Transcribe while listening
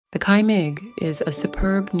The KaiMig is a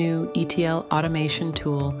superb new ETL automation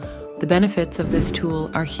tool. The benefits of this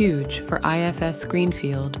tool are huge for IFS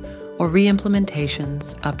greenfield or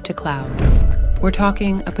re-implementations up to cloud. We're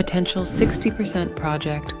talking a potential 60%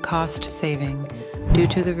 project cost saving due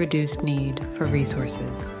to the reduced need for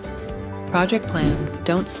resources. Project plans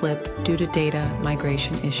don't slip due to data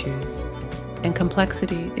migration issues, and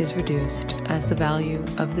complexity is reduced as the value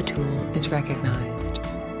of the tool is recognized.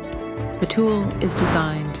 The tool is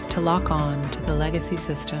designed to lock on to the legacy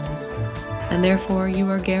systems, and therefore you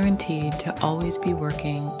are guaranteed to always be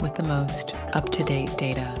working with the most up-to-date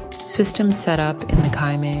data. System setup in the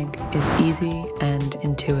KaiMig is easy and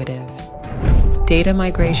intuitive. Data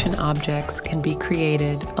migration objects can be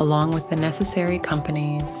created along with the necessary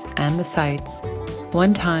companies and the sites.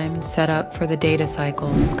 One-time setup for the data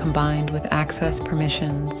cycles combined with access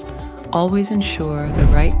permissions always ensure the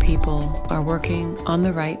right people are working on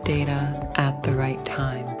the right data at the right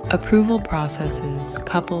time. Approval processes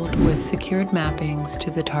coupled with secured mappings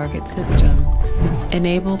to the target system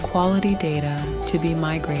enable quality data to be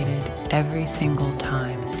migrated every single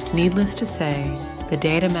time. Needless to say, the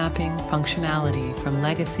data mapping functionality from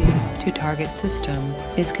legacy to target system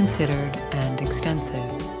is considered and extensive.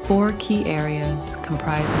 4 key areas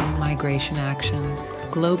comprising migration actions,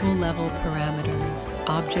 global level parameters,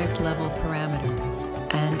 object level parameters,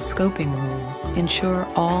 and scoping rules ensure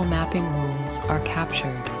all mapping rules are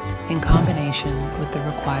captured in combination with the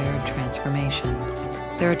required transformations.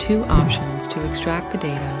 There are 2 options to extract the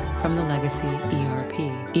data from the legacy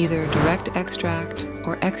ERP, either direct extract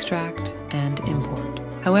or extract and import.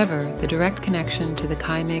 However, the direct connection to the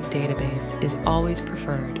KaiMig database is always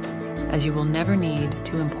preferred, as you will never need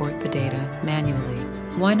to import the data manually.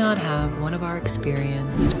 Why not have one of our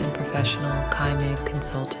experienced and professional KaiMig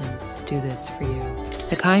consultants do this for you?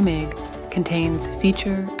 The KaiMig contains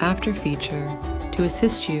feature after feature to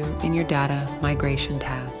assist you in your data migration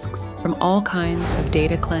tasks, from all kinds of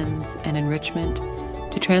data cleanse and enrichment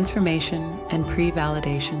to transformation and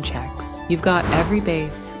pre-validation checks. You've got every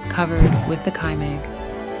base covered with the KaiMig,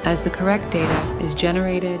 as the correct data is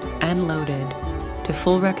generated and loaded to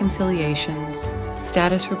full reconciliations,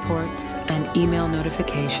 status reports, and email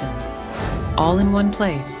notifications, all in one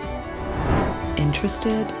place.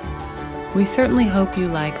 Interested? We certainly hope you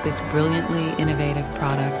like this brilliantly innovative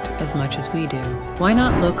product as much as we do. Why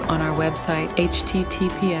not look on our website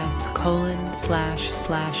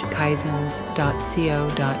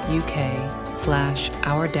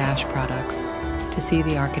https://kaizens.co.uk/our-products to see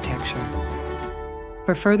the architecture.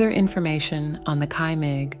 For further information on the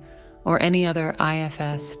KaiMig or any other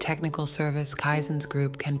IFS technical service Kaizens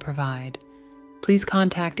Group can provide, please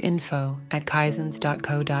contact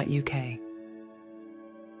info@kaizens.co.uk.